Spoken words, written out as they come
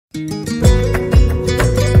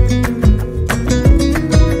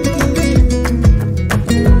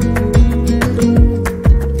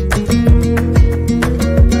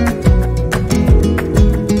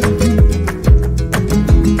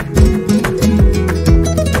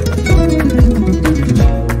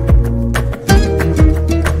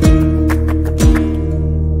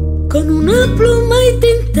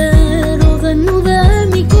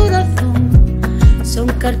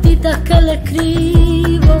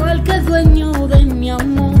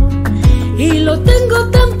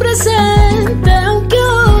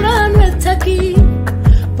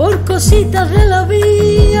cositas de la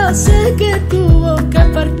vida, sé que tuvo que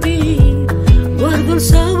partir. Guardo el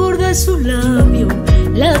sabor de sus labios,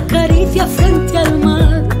 la caricia frente al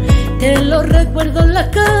mar. Te lo recuerdo en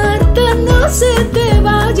la carta, no se te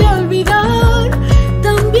vaya a olvidar.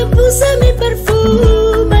 También puse mi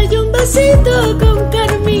perfume y un besito con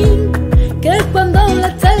carmín, que cuando la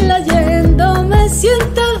estés leyendo me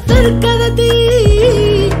sienta cerca de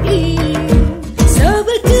ti.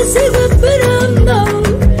 Sabes que sigo esperando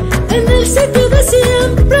en el sitio de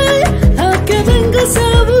siempre a que vengas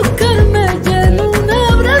a buscarme y en un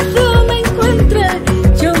abrazo me encuentre.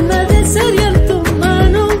 Yo me desearía en tus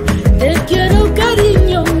manos, te quiero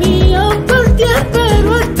cariño mío, por ti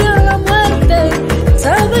espero hasta la muerte.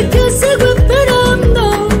 Sabes que sigo esperando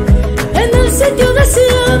en el sitio de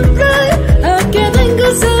siempre a que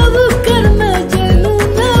vengas a buscarme y en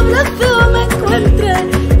un abrazo me encuentre.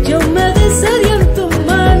 Yo me desearía en tus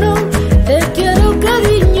manos, te quiero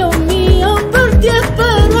cariño mío, por ti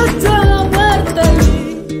espero hasta la muerte.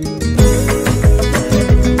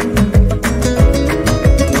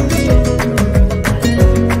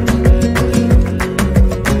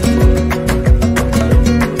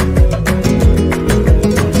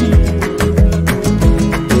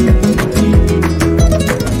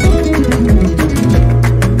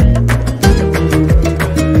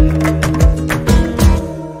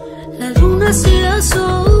 La luna se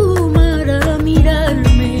asoma a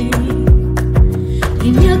mirarme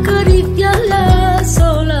y me acaricia las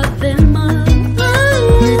olas del mar.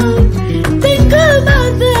 Tengo más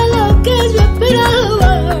de lo que yo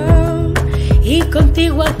esperaba y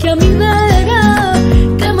contigo aquí a mi vera,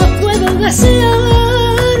 ¿qué más puedo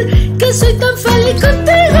desear? Que soy tan feliz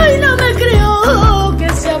contigo y no me creo que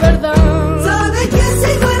sea verdad. Sabes que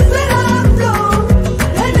sigo esperando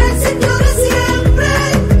en el sitio de siempre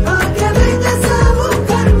a que vengas a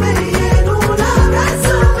buscarme y en un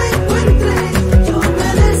abrazo me encuentre. Yo me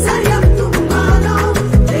desearía en tus manos,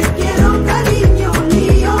 te quiero cariño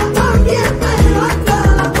mío, por ti espero hasta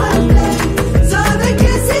la muerte. Sabes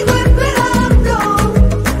que sigo esperando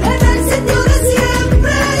en el sitio de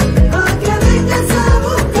siempre a que vengas a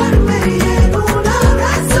buscarme y en un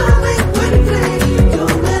abrazo me encuentre. Yo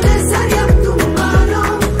me desearía en tus manos,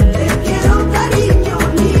 te quiero cariño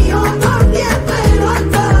mío, por ti espero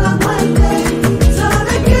hasta la muerte.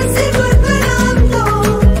 Sabes que sigo esperando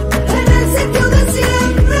en el sitio de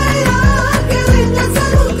siempre a que vengas a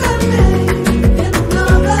buscarme y en un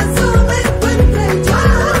abrazo me encuentre. Yo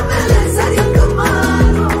me desearía en tus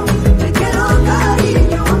manos, te quiero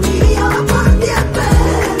cariño mío, por ti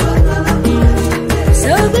espero hasta la muerte.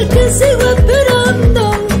 Sabes que sigo